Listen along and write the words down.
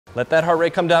Let that heart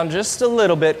rate come down just a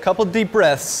little bit, couple deep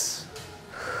breaths.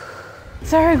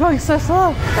 Sorry, going so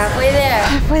slow. Halfway there.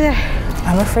 Halfway there.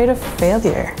 I'm afraid of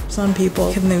failure. Some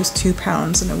people can lose 2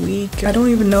 pounds in a week. I don't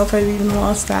even know if I've even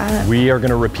lost that. We are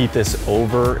gonna repeat this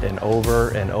over and over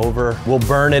and over. We'll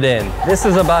burn it in. This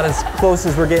is about as close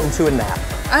as we're getting to a nap.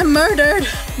 I'm murdered.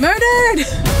 Murdered!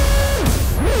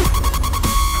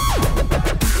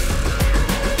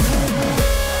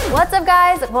 What's up,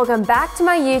 guys? Welcome back to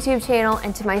my YouTube channel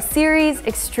and to my series,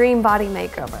 Extreme Body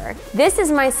Makeover. This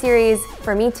is my series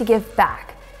for me to give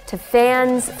back to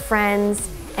fans, friends,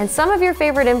 and some of your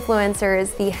favorite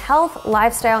influencers the health,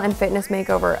 lifestyle, and fitness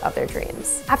makeover of their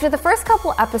dreams. After the first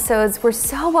couple episodes were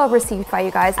so well received by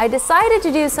you guys, I decided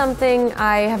to do something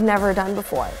I have never done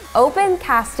before. Open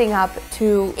casting up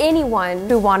to anyone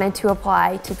who wanted to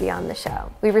apply to be on the show.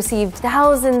 We received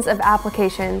thousands of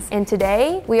applications, and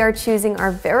today we are choosing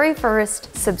our very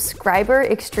first subscriber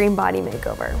extreme body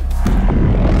makeover.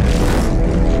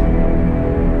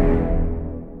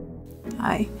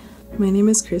 Hi. My name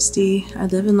is Christy. I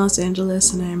live in Los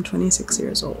Angeles and I am 26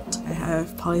 years old. I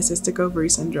have polycystic ovary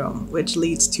syndrome, which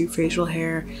leads to facial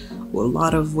hair, a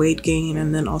lot of weight gain,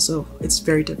 and then also it's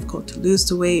very difficult to lose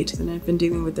the weight. And I've been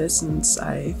dealing with this since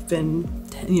I've been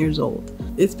 10 years old.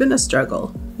 It's been a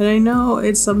struggle. And I know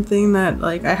it's something that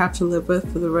I have to live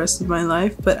with for the rest of my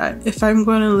life, but if I'm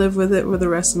going to live with it for the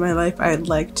rest of my life, I'd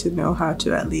like to know how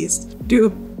to at least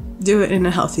do it in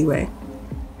a healthy way.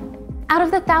 Out of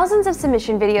the thousands of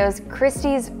submission videos,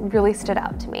 Christy's really stood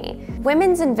out to me.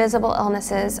 Women's invisible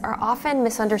illnesses are often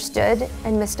misunderstood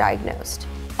and misdiagnosed.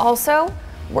 Also,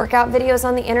 workout videos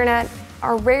on the internet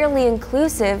are rarely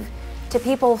inclusive to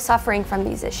people suffering from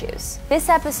these issues. This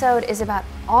episode is about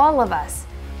all of us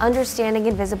understanding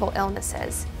invisible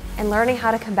illnesses and learning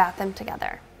how to combat them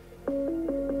together.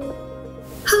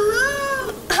 Hello!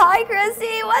 Hi,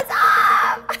 Christy, what's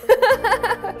up?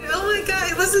 Oh my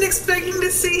god, I wasn't expecting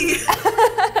to see.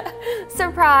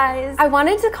 Surprise. I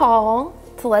wanted to call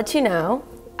to let you know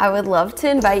I would love to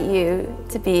invite you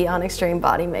to be on Extreme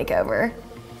Body Makeover.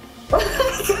 Oh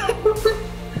my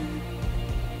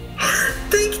god.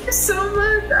 Thank you so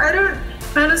much. I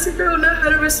honestly don't know how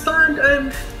to respond.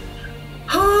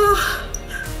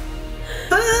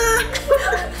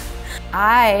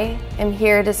 I am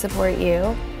here to support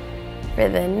you for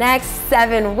the next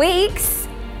 7 weeks,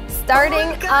 starting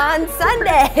on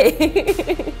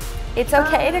Sunday. It's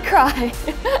okay to cry.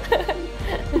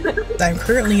 I'm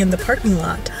currently in the parking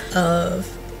lot of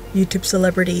YouTube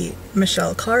celebrity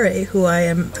Khare, who I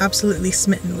am absolutely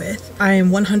smitten with. I am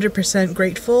 100%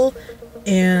 grateful,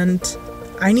 and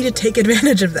I need to take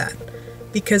advantage of that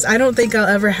because I don't think I'll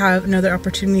ever have another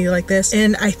opportunity like this.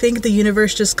 And I think the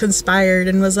universe just conspired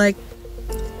and was like,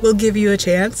 we'll give you a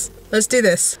chance. Let's do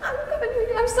this.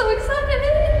 I'm so excited.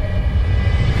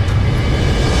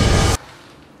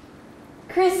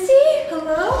 Christy?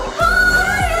 Hello?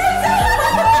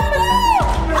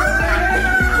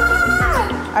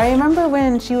 I remember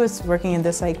when she was working in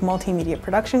this multimedia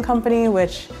production company,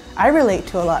 which I relate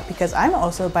to a lot because I'm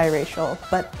also biracial,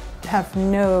 but have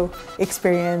no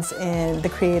experience in the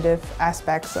creative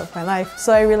aspects of my life.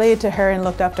 So I related to her and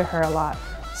looked up to her a lot.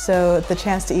 So the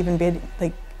chance to even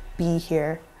be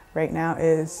here right now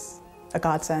is a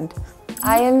godsend.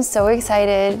 I am so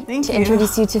excited to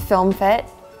introduce you to FilmFit.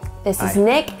 This is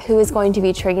Nick, who is going to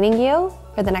be training you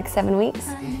for the next 7 weeks,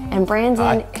 and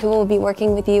Brandon, who will be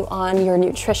working with you on your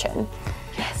nutrition.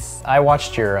 Yes. I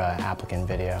watched your applicant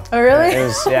video. Oh, really? It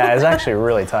was actually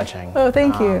really touching. Oh,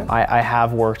 thank you. I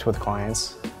have worked with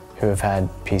clients who have had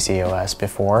PCOS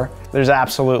before. There's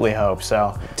absolutely hope.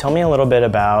 So tell me a little bit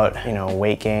about,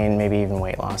 weight gain, maybe even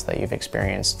weight loss that you've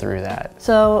experienced through that.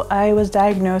 So I was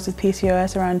diagnosed with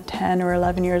PCOS around 10 or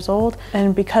 11 years old.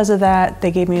 And because of that,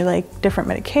 they gave me different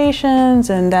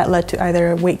medications, and that led to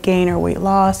either weight gain or weight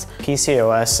loss.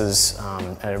 PCOS is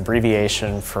an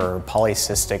abbreviation for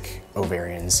polycystic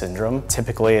ovarian syndrome.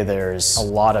 Typically there's a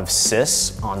lot of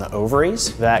cysts on the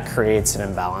ovaries that creates an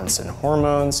imbalance in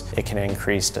hormones. It can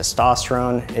increase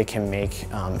testosterone. It can make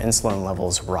insulin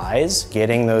levels rise.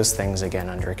 Getting those things again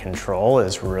under control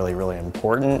is really, really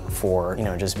important for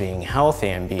just being healthy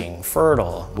and being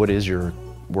fertile. What is your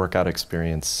workout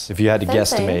experience, if you had to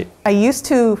guesstimate? I used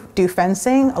to do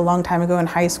fencing a long time ago in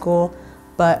high school,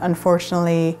 but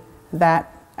unfortunately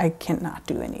that I cannot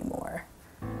do anymore.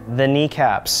 The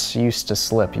kneecaps used to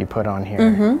slip, you put on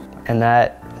here, and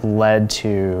that led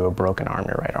to a broken arm,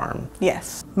 your right arm.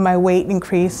 Yes. My weight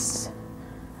increased.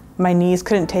 My knees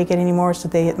couldn't take it anymore, so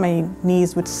my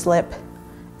knees would slip.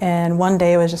 And one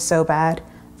day it was just so bad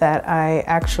that I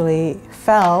actually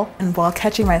fell, and while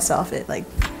catching myself, it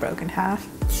broke in half.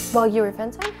 While you were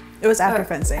fencing? It was after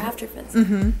fencing. After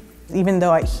fencing. Even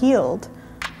though I healed,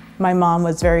 my mom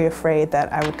was very afraid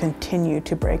that I would continue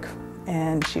to break.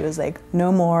 And she was like,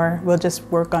 no more, we'll just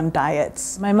work on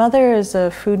diets. My mother is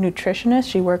a food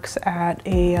nutritionist. She works at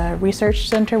a research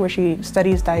center where she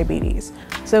studies diabetes.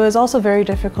 So it was also very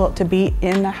difficult to be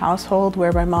in a household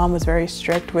where my mom was very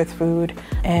strict with food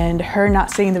and her not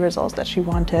seeing the results that she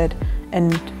wanted,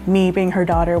 and me being her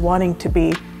daughter wanting to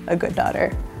be a good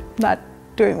daughter, not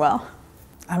doing well.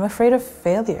 I'm afraid of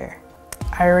failure.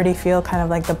 I already feel kind of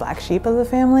like the black sheep of the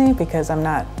family because I'm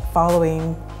not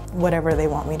following whatever they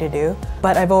want me to do.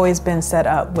 But I've always been set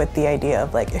up with the idea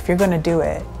of like, if you're gonna do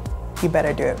it, you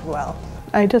better do it well.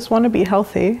 I just want to be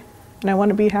healthy and I want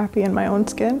to be happy in my own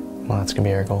skin. Well, that's gonna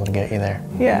be our goal to get you there.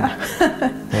 Yeah.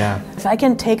 Yeah. If I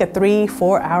can take a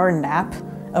 3-4 hour nap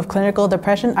of clinical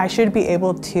depression, I should be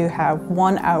able to have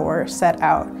 1 hour set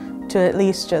out to at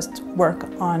least just work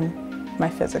on my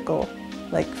physical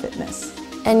fitness.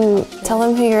 And tell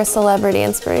them who your celebrity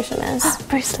inspiration is.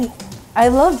 Bruce Lee. I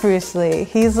love Bruce Lee.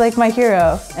 He's like my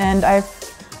hero, and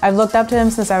I've looked up to him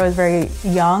since I was very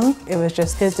young. It was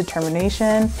just his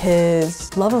determination,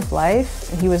 his love of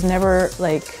life, and he was never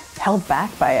held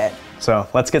back by it. So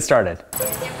let's get started.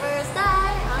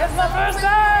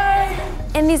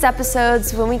 In these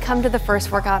episodes, when we come to the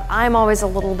first workout, I'm always a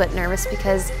little bit nervous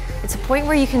because it's a point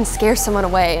where you can scare someone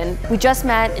away, and we just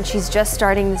met and she's just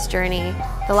starting this journey.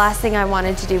 The last thing I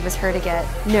wanted to do was her to get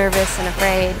nervous and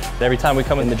afraid. Every time we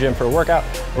come in the gym for a workout,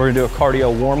 we're gonna do a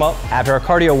cardio warm-up. After our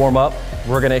cardio warm-up,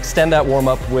 we're gonna extend that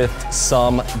warm-up with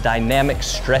some dynamic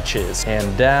stretches.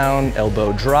 And down,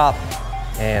 elbow drop,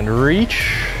 and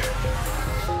reach.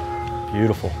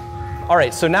 Beautiful. All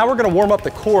right, so now we're gonna warm up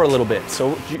the core a little bit.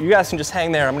 So you guys can just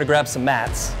hang there. I'm gonna grab some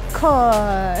mats.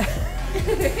 Core.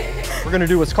 We're gonna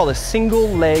do what's called a single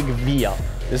leg V-up.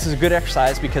 This is a good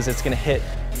exercise because it's gonna hit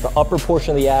the upper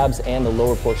portion of the abs and the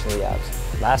lower portion of the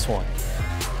abs. Last one.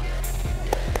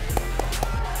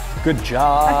 Good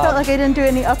job. I felt like I didn't do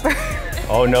any upper.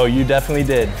 Oh no, you definitely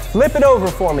did. Flip it over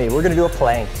for me. We're gonna do a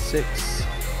plank. 6,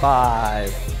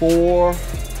 5, 4,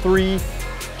 3,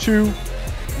 2,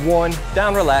 1,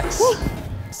 down, relax. Woo.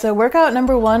 So workout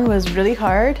number 1 was really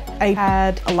hard. I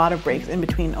had a lot of breaks in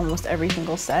between almost every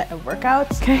single set of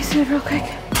workouts. Can I sit real quick?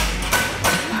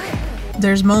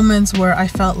 There's moments where I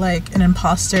felt like an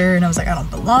imposter and I was like, I don't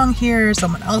belong here,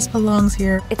 someone else belongs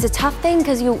here. It's a tough thing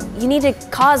because you need to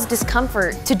cause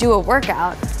discomfort to do a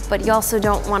workout, but you also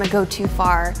don't want to go too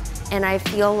far. And I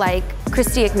feel like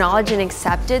Christy acknowledged and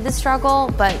accepted the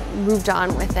struggle, but moved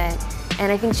on with it.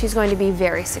 And I think she's going to be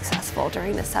very successful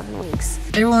during the 7 weeks.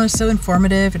 Everyone was so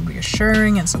informative and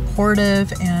reassuring and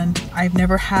supportive, and I've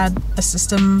never had a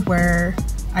system where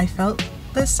I felt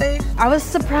this safe. I was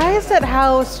surprised at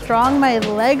how strong my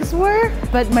legs were,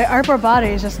 but my upper body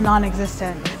is just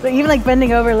non-existent. But even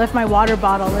bending over, lift my water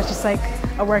bottle was just like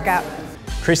a workout.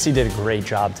 Christy did a great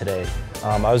job today.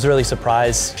 I was really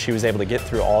surprised she was able to get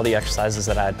through all the exercises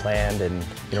that I had planned and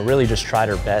really just tried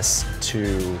her best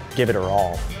to give it her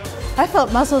all. I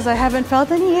felt muscles I haven't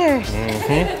felt in years.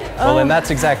 Well, and that's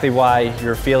exactly why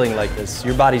you're feeling like this.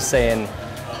 Your body's saying,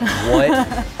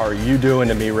 what are you doing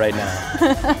to me right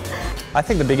now? I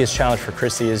think the biggest challenge for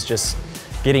Christy is just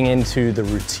getting into the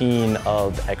routine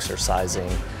of exercising.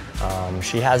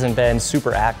 She hasn't been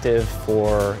super active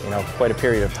for quite a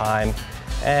period of time,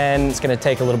 and it's going to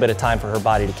take a little bit of time for her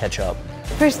body to catch up.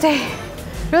 First day,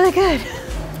 really good.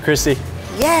 Christy.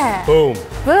 Yeah. Boom.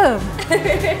 Boom.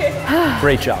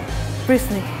 Great job. Bruce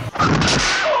Lee.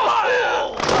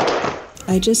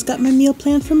 I just got my meal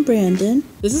plan from Brandon.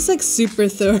 This is super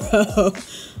thorough.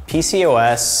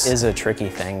 PCOS is a tricky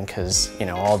thing because,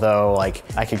 although I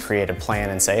could create a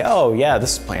plan and say, oh yeah,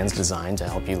 this plan's designed to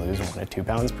help you lose 1 to 2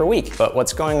 pounds per week. But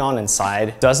what's going on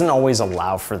inside doesn't always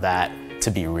allow for that to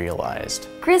be realized.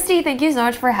 Christy, thank you so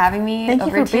much for having me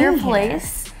over to your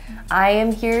place. I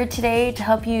am here today to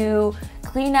help you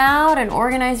clean out and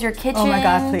organize your kitchen. Oh my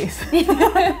God,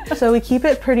 please. So we keep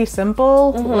it pretty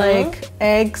simple, like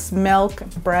eggs, milk,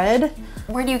 bread.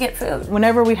 Where do you get food?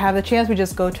 Whenever we have the chance, we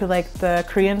just go to the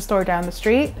Korean store down the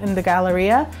street in the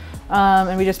Galleria,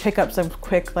 and we just pick up some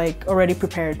quick, already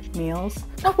prepared meals.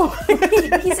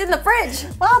 He's in the fridge.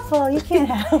 Waffle, you can't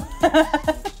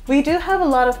have. We do have a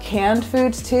lot of canned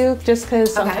foods too, just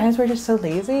because sometimes we're just so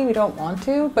lazy, we don't want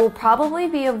to. But we'll probably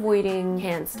be avoiding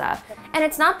canned stuff. And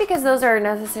it's not because those are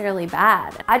necessarily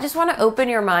bad. I just want to open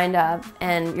your mind up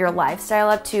and your lifestyle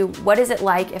up to what is it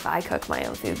like if I cook my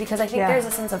own food? Because I think there's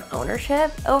a sense of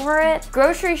ownership over it.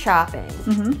 Grocery shopping,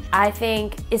 I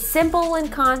think, is simple in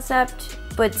concept,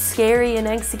 but scary in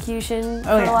execution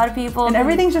for a lot of people. And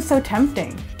everything's just so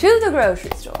tempting. To the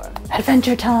grocery store.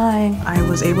 Adventure time. I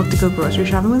was able to go grocery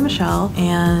shopping with Michelle,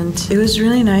 and it was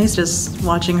really nice just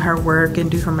watching her work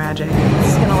and do her magic.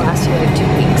 This is gonna last you like 2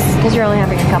 weeks because you're only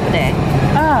having a cup a day.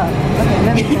 Oh,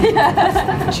 okay, that makes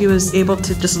sense. She was able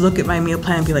to just look at my meal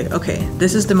plan and be like, okay,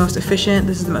 this is the most efficient,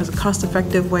 this is the most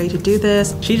cost-effective way to do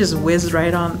this. She just whizzed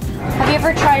right on. Have you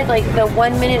ever tried like the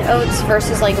 1 minute oats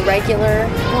versus like regular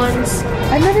ones?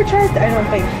 I've never tried that, I don't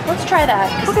think. Let's try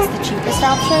that because it's the cheapest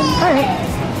option. All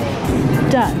right,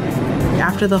 done.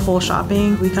 After the whole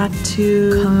shopping, we got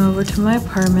to come over to my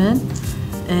apartment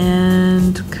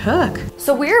and cook.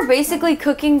 So we're basically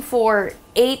cooking for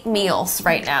 8 meals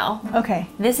right now. Okay.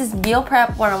 This is meal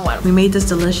prep 101. We made this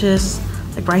delicious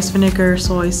like rice vinegar,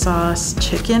 soy sauce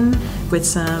chicken with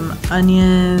some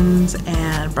onions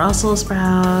and Brussels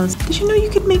sprouts. Did you know you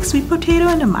could make sweet potato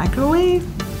in a microwave?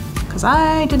 Because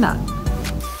I did not.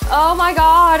 Oh my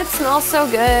God, it smells so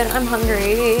good. I'm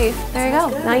hungry. There you go.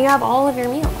 Now you have all of your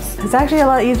meals. It's actually a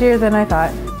lot easier than I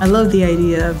thought. I love the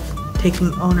idea of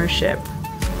taking ownership,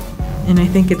 and I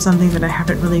think it's something that I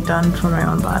haven't really done for my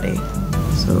own body.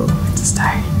 So it's a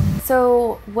start.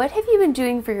 So what have you been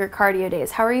doing for your cardio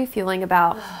days? How are you feeling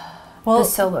about the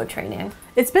solo training?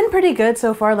 It's been pretty good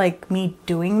so far, like me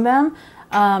doing them,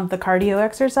 the cardio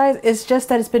exercise. It's just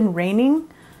that it's been raining.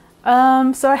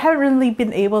 So I haven't really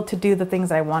been able to do the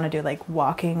things I want to do, like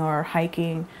walking or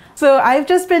hiking. So I've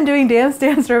just been doing Dance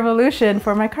Dance Revolution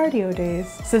for my cardio days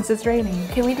since it's raining.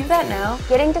 Can we do that now?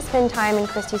 Getting to spend time in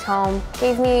Christy's home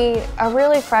gave me a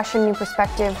really fresh and new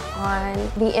perspective on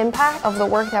the impact of the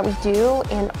work that we do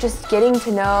and just getting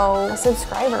to know a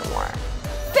subscriber more.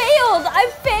 Failed! I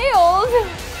failed!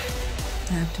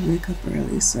 I have to wake up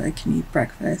early so I can eat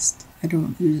breakfast. I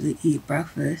don't usually eat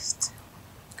breakfast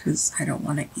because I don't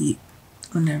want to eat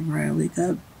whenever I wake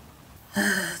up.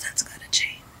 That's gotta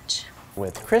change.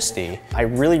 With Christy, I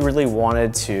really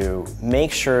wanted to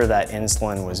make sure that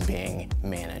insulin was being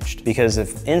managed. Because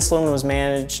if insulin was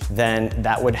managed, then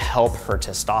that would help her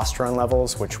testosterone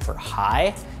levels, which were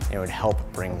high, and it would help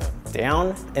bring them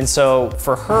down. And so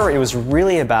for her, it was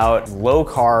really about low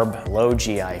carb, low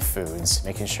GI foods,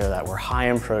 making sure that we're high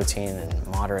in protein and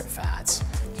moderate fats.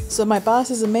 So my boss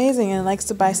is amazing and likes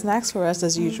to buy snacks for us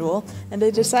as usual, and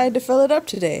they decided to fill it up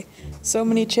today. So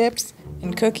many chips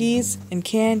and cookies and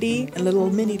candy and little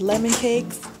mini lemon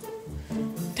cakes.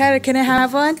 Tyler, can I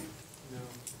have one? No.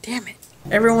 Damn it.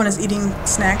 Everyone is eating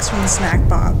snacks from the snack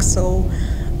box, so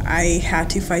I had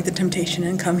to fight the temptation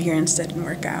and come here instead and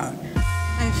work out.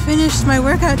 I finished my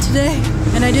workout today,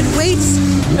 and I did weights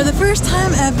for the first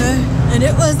time ever, and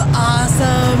it was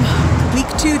awesome. Week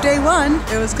 2, day 1,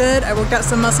 it was good. I worked out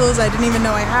some muscles I didn't even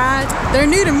know I had. They're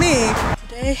new to me.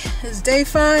 Today is day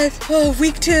 5 of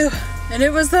week 2, and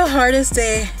it was the hardest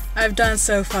day I've done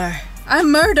so far.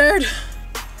 I'm murdered.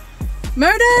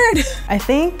 Murdered! I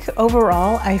think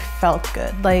overall I felt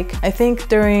good. Like, I think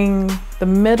during the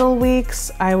middle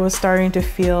weeks, I was starting to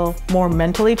feel more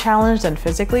mentally challenged than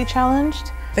physically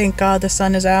challenged. Thank God the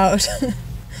sun is out.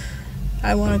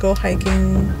 I want to go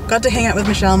hiking. Got to hang out with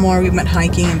Michelle more. We went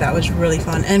hiking and that was really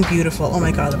fun and beautiful. Oh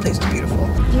my God, the place was beautiful.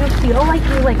 Do you feel like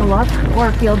you look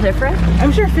or feel different?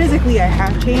 I'm sure physically I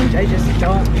have changed. I just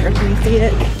don't personally see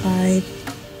it. I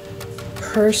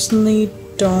personally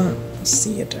don't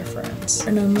see a difference.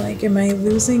 And I'm like, am I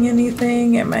losing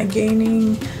anything? Am I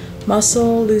gaining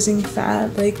muscle, losing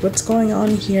fat? Like, what's going on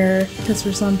here? Because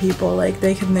for some people, like,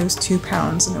 they can lose 2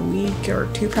 pounds in a week or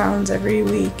 2 pounds every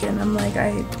week. And I'm like,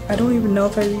 I don't even know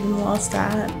if I've even lost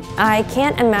that. I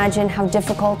can't imagine how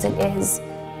difficult it is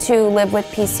to live with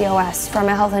PCOS from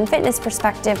a health and fitness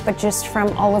perspective, but just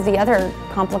from all of the other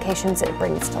complications it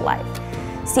brings to life.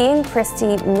 Seeing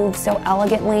Christy move so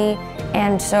elegantly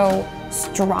and so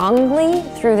strongly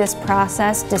through this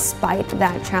process despite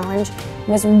that challenge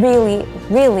was really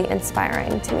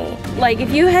inspiring to me. Like,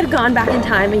 if you had gone back in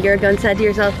time a year ago and said to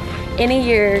yourself, in a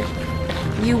year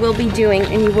you will be doing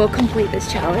and you will complete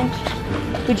this challenge,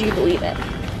 would you believe it?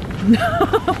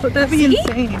 No, that'd be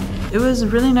insane. It was a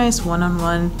really nice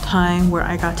one-on-one time where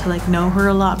I got to like know her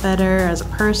a lot better as a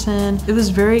person. It was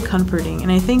very comforting,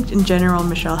 and I think in general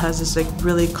Michelle has this like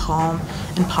really calm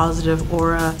and positive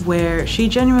aura where she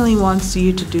genuinely wants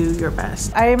you to do your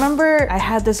best. I remember I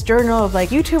had this journal of like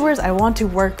YouTubers I want to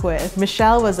work with.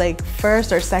 Michelle was like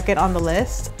first or second on the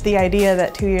list. The idea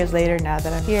that 2 years later, now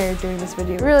that I'm here doing this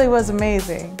video, really was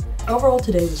amazing. Overall,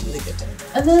 today was a really good day.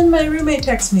 And then my roommate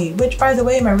texted me, which by the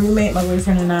way, my roommate, my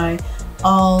boyfriend and I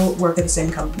all work at the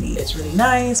same company. It's really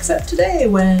nice, except today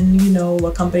when, you know,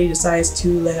 a company decides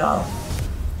to lay off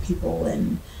people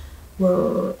and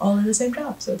we're all in the same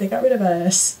job, so they got rid of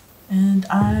us. And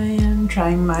I am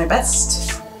trying my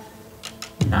best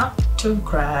not to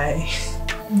cry.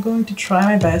 I'm going to try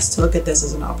my best to look at this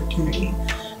as an opportunity,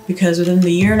 because within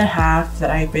the 1.5 years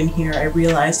that I've been here, I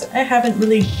realized that I haven't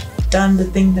really done the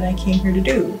thing that I came here to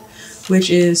do, which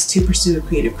is to pursue a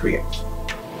creative career.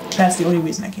 That's the only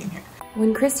reason I came here.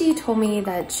 When Christy told me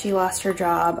that she lost her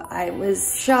job, I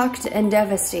was shocked and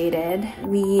devastated.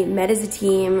 We met as a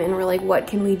team and were like, what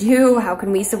can we do? How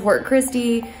can we support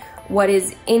Christy? What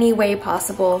is any way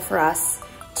possible for us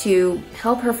to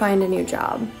help her find a new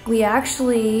job? We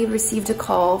actually received a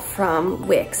call from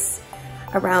Wix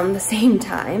around the same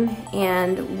time,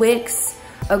 and Wix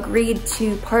agreed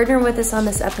to partner with us on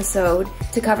this episode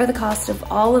to cover the cost of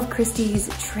all of Christy's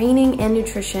training and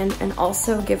nutrition, and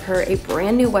also give her a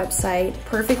brand new website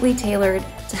perfectly tailored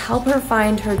to help her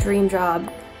find her dream job,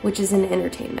 which is in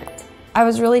entertainment. I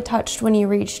was really touched when you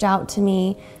reached out to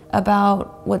me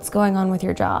about what's going on with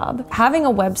your job. Having a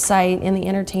website in the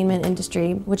entertainment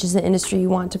industry, which is the industry you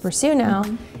want to pursue now,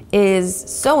 is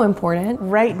so important.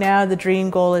 Right now, the dream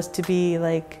goal is to be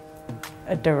like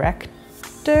a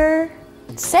director.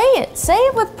 Say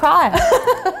it with pride.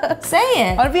 Say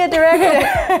it. I want to be a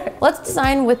director. Let's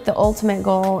design with the ultimate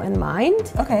goal in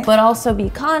mind, Okay. but also be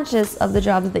conscious of the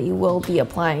jobs that you will be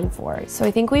applying for. So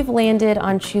I think we've landed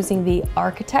on choosing the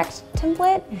architect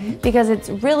template because it's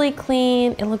really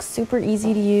clean, it looks super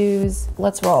easy to use.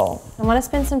 Let's roll. I want to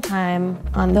spend some time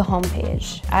on the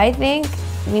homepage. I think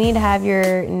we need to have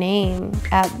your name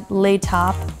at le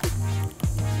top.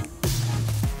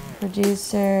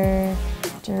 Producer,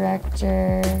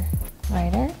 director,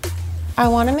 writer. I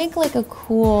want to make like a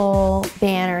cool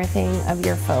banner thing of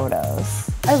your photos.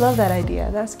 I love that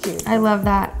idea. That's cute. I love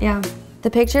that, yeah.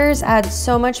 The pictures add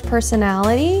so much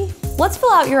personality. Let's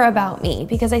fill out your about me,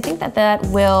 because I think that that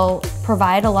will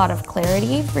provide a lot of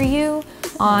clarity for you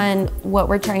on what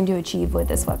we're trying to achieve with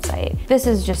this website. This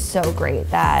is just so great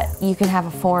that you can have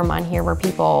a form on here where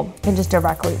people can just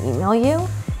directly email you,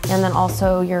 and then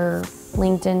also your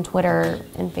LinkedIn, Twitter,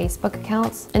 and Facebook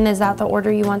accounts. And is that the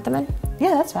order you want them in?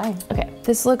 Yeah, that's fine. Okay,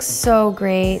 this looks so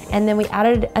great. And then we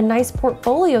added a nice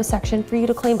portfolio section for you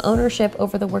to claim ownership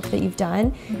over the work that you've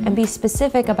done and be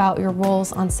specific about your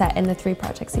roles on set in the 3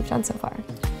 projects you've done so far.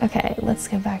 Okay, let's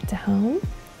go back to home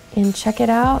and check it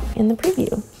out in the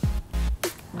preview.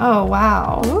 Oh,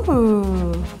 wow.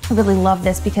 Ooh. I really love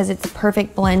this because it's a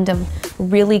perfect blend of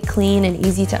really clean and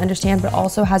easy to understand, but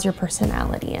also has your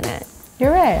personality in it.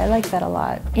 You're right, I like that a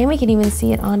lot. And we can even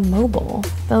see it on mobile.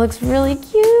 That looks really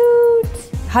cute.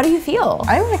 How do you feel?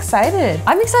 I'm excited.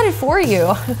 I'm excited for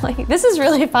you. Like, this is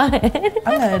really fun.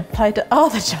 I'm gonna apply to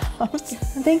all the jobs.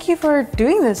 Thank you for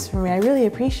doing this for me. I really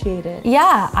appreciate it.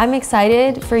 Yeah, I'm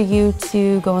excited for you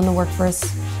to go in the workforce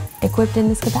equipped in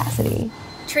this capacity.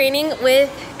 Training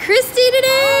with Christy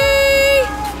today.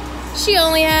 She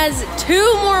only has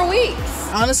 2 more weeks.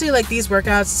 Honestly, like, these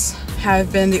workouts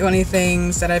have been the only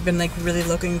things that I've been like really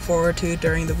looking forward to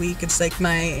during the week. It's like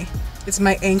my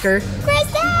anchor.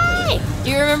 Christy! Do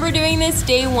you remember doing this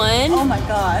day 1? Oh my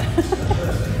God.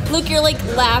 Look, you're like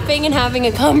laughing and having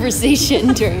a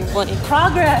conversation during playing.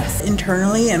 Progress.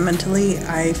 Internally and mentally,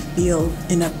 I feel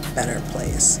in a better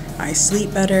place. I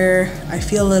sleep better. I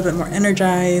feel a little bit more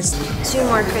energized. 2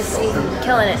 more, Christy.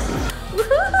 Killing it.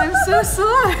 I'm so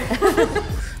sore.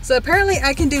 So apparently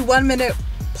I can do 1-minute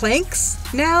planks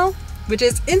now, which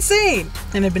is insane.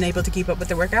 And I've been able to keep up with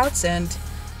the workouts, and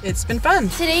it's been fun.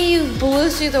 Today you blew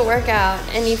through the workout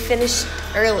and you finished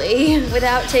early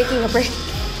without taking a break.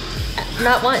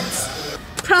 Not once.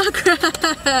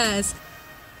 Progress!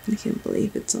 I can't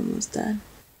believe it's almost done.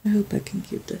 I hope I can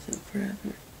keep this up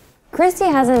forever. Christy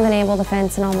hasn't been able to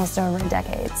fence in almost over a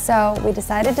decade, so we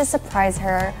decided to surprise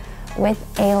her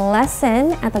with a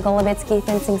lesson at the Golubitsky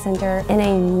Fencing Center in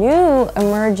a new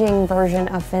emerging version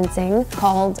of fencing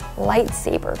called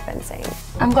lightsaber fencing.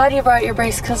 I'm glad you brought your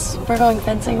brace because we're going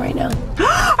fencing right now.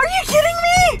 Are you kidding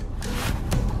me?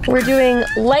 We're doing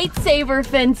lightsaber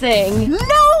fencing. No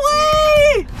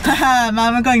way! Haha,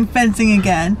 Mom, I'm going fencing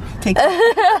again. Take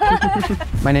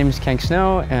My name is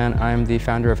Kennell, and I'm the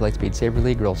founder of Lightspeed Saber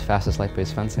League, world's fastest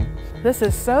light-based fencing. This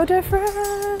is so different.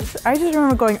 I just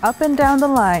remember going up and down the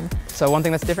line. So one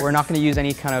thing that's different, we're not going to use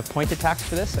any kind of point attacks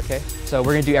for this, okay? So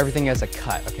we're going to do everything as a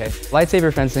cut, okay?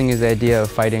 Lightsaber fencing is the idea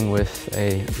of fighting with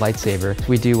a lightsaber.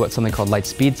 We do what's something called light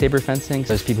speed saber fencing. So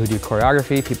there's people who do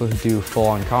choreography, people who do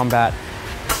full-on combat.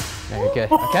 Very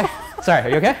good, okay? Sorry, are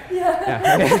you okay?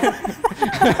 Yeah. Okay.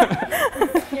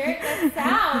 Garrett,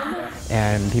 sound.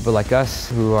 And people like us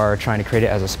who are trying to create it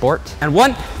as a sport. And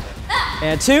 1,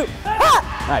 and 2.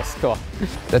 Nice, cool.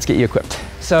 Let's get you equipped.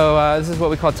 So this is what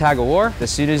we call tag of war.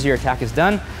 As soon as your attack is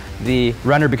done, the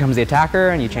runner becomes the attacker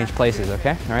and you change places,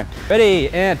 okay? All right, ready,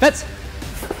 and fence.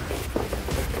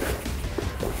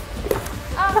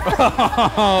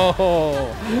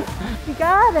 You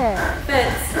got it.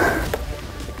 Fits.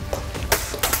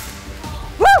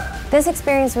 This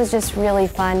experience was just really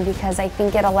fun because I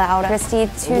think it allowed Christy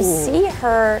to see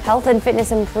her health and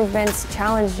fitness improvements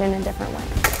challenged in a different way.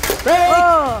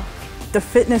 Oh. The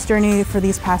fitness journey for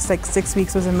these past like 6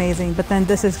 weeks was amazing, but then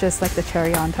this is just like the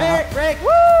cherry on top. Woo!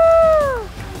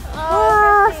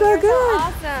 Oh, so good. So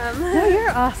awesome. No, you're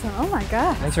awesome. Oh my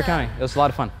God. Thanks for coming. It was a lot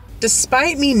of fun.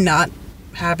 Despite me not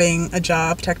having a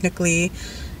job technically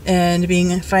and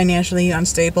being financially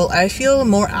unstable, I feel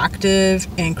more active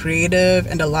and creative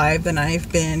and alive than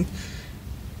I've been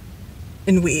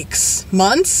in weeks,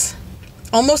 months,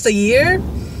 almost a year.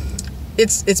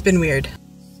 It's been weird.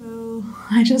 So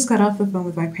I just got off the phone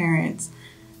with my parents.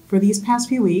 For these past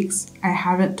few weeks, I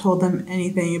haven't told them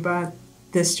anything about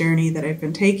this journey that I've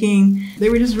been taking. They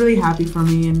were just really happy for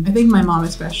me, and I think my mom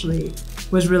especially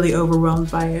was really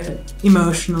overwhelmed by it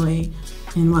emotionally.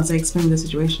 And once I explained the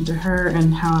situation to her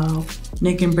and how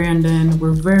Nick and Brandon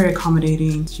were very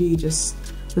accommodating, she just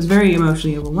was very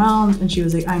emotionally overwhelmed, and she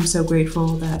was like, I'm so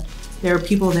grateful that there are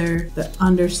people there that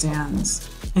understands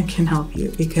and can help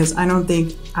you, because I don't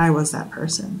think I was that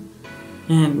person.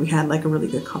 And we had like a really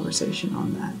good conversation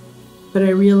on that. But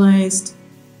I realized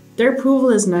their approval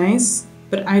is nice,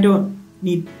 but I don't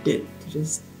need it to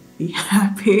just be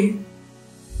happy.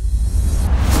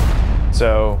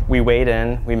 So we weighed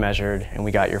in, we measured, and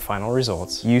we got your final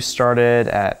results. You started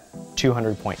at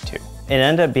 200.2. It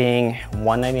ended up being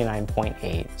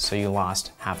 199.8, so you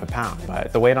lost half a pound.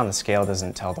 But the weight on the scale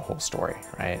doesn't tell the whole story,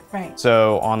 right? Right.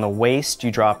 So on the waist,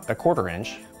 you dropped a 1/4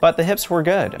 inch, but the hips were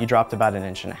good. You dropped about 1.5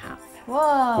 inches.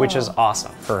 Whoa. Which is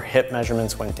awesome. Her hip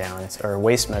measurements went down, or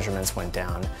waist measurements went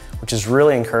down, which is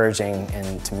really encouraging,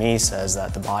 and to me says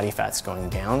that the body fat's going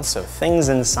down, so things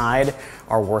inside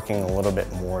are working a little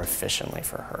bit more efficiently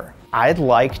for her. I'd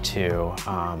like to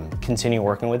continue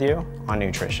working with you on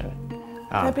nutrition.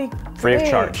 That'd be free of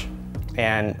great. charge.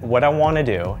 And what I want to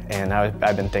do, and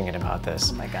I've been thinking about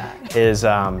this, Oh my God. is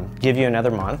give you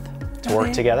another month to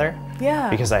work together.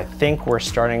 Yeah. Because I think we're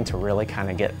starting to really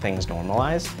kind of get things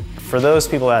normalized. For those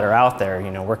people that are out there, you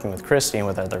know, working with Christy and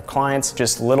with other clients,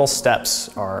 just little steps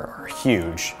are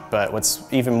huge. But what's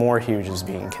even more huge is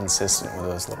being consistent with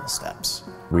those little steps.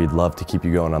 We'd love to keep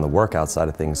you going on the workout side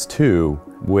of things too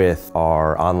with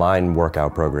our online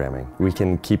workout programming. We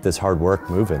can keep this hard work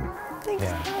moving. Thanks,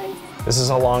 guys. This is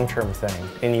a long-term thing,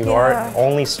 and you've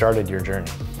only started your journey.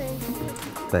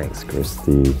 Thanks,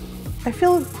 Christy. I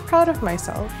feel proud of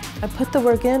myself. I put the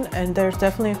work in, and there's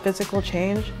definitely a physical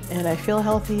change, and I feel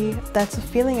healthy. That's a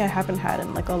feeling I haven't had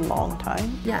in like a long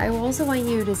time. Yeah, I also want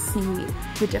you to see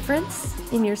the difference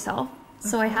in yourself.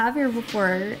 So I have your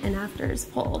before and afters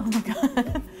pulled. Oh my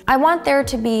God. I want there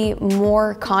to be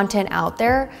more content out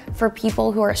there for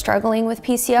people who are struggling with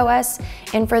PCOS,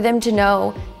 and for them to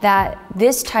know that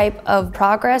this type of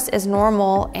progress is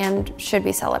normal and should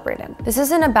be celebrated. This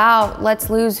isn't about let's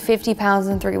lose 50 pounds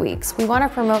in 3 weeks. We want to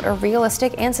promote a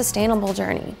realistic and sustainable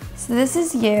journey. So this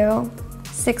is you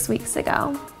 6 weeks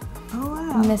ago. Oh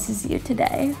wow. And this is you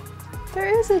today. There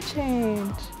is a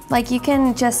change. Like you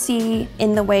can just see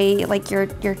in the way like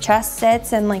your chest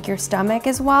sits and like your stomach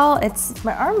as well. It's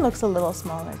My arm looks a little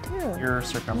smaller too. Your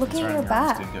circumference Look at around your your arms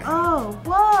back. too good. Oh,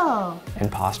 whoa. And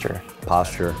posture.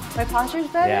 Posture. My posture's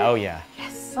better? Yeah, oh yeah.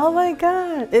 Oh my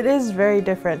God. It is very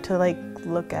different to like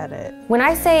look at it. when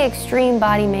I say extreme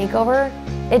body makeover,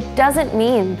 it doesn't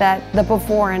mean that the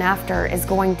before and after is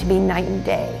going to be night and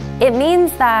day. It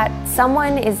means that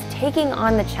someone is taking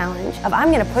on the challenge of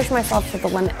I'm gonna push myself to the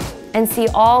limit and see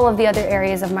all of the other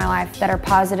areas of my life that are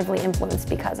positively influenced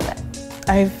because of it.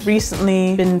 I've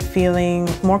recently been feeling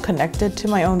more connected to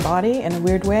my own body in a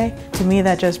weird way. To me,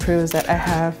 that just proves that I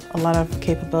have a lot of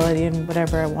capability in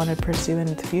whatever I want to pursue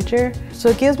in the future. So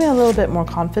it gives me a little bit more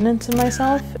confidence in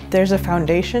myself. There's a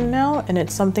foundation now, and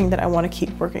it's something that I want to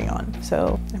keep working on.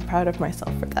 So I'm proud of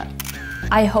myself for that.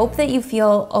 I hope that you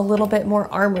feel a little bit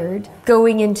more armored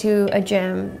going into a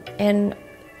gym and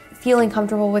feeling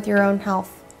comfortable with your own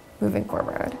health moving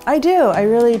forward. I do, I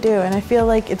really do. And I feel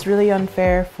like it's really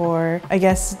unfair for, I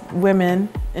guess, women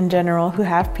in general who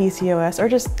have PCOS, or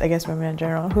just, I guess, women in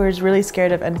general, who are really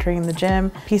scared of entering the gym.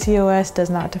 PCOS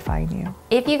does not define you.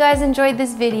 If you guys enjoyed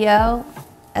this video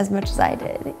as much as I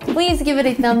did, please give it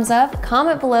a thumbs up,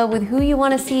 comment below with who you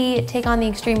want to see take on the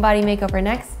Extreme Body Makeover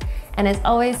next. And as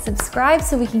always, subscribe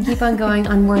so we can keep on going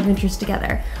on more adventures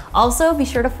together. Also, be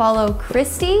sure to follow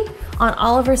Christy on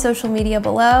all of her social media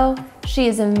below. She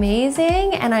is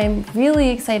amazing, and I'm really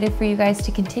excited for you guys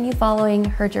to continue following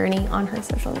her journey on her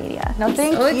social media. No,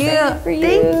 thank So you. excited for you.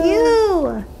 Thank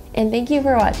you. And thank you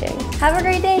for watching. Have a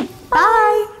great day.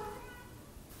 Bye.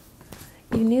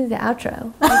 You knew the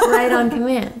outro, like right on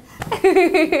command.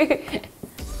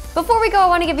 Before we go, I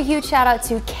want to give a huge shout out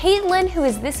to Caitlin, who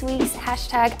is this week's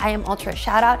hashtag I am Ultra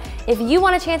shout out. If you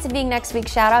want a chance of being next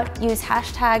week's shout out, use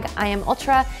hashtag I am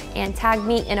Ultra and tag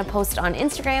me in a post on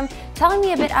Instagram telling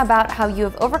me a bit about how you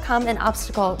have overcome an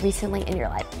obstacle recently in your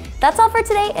life. That's all for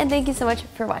today, and thank you so much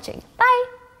for watching. Bye.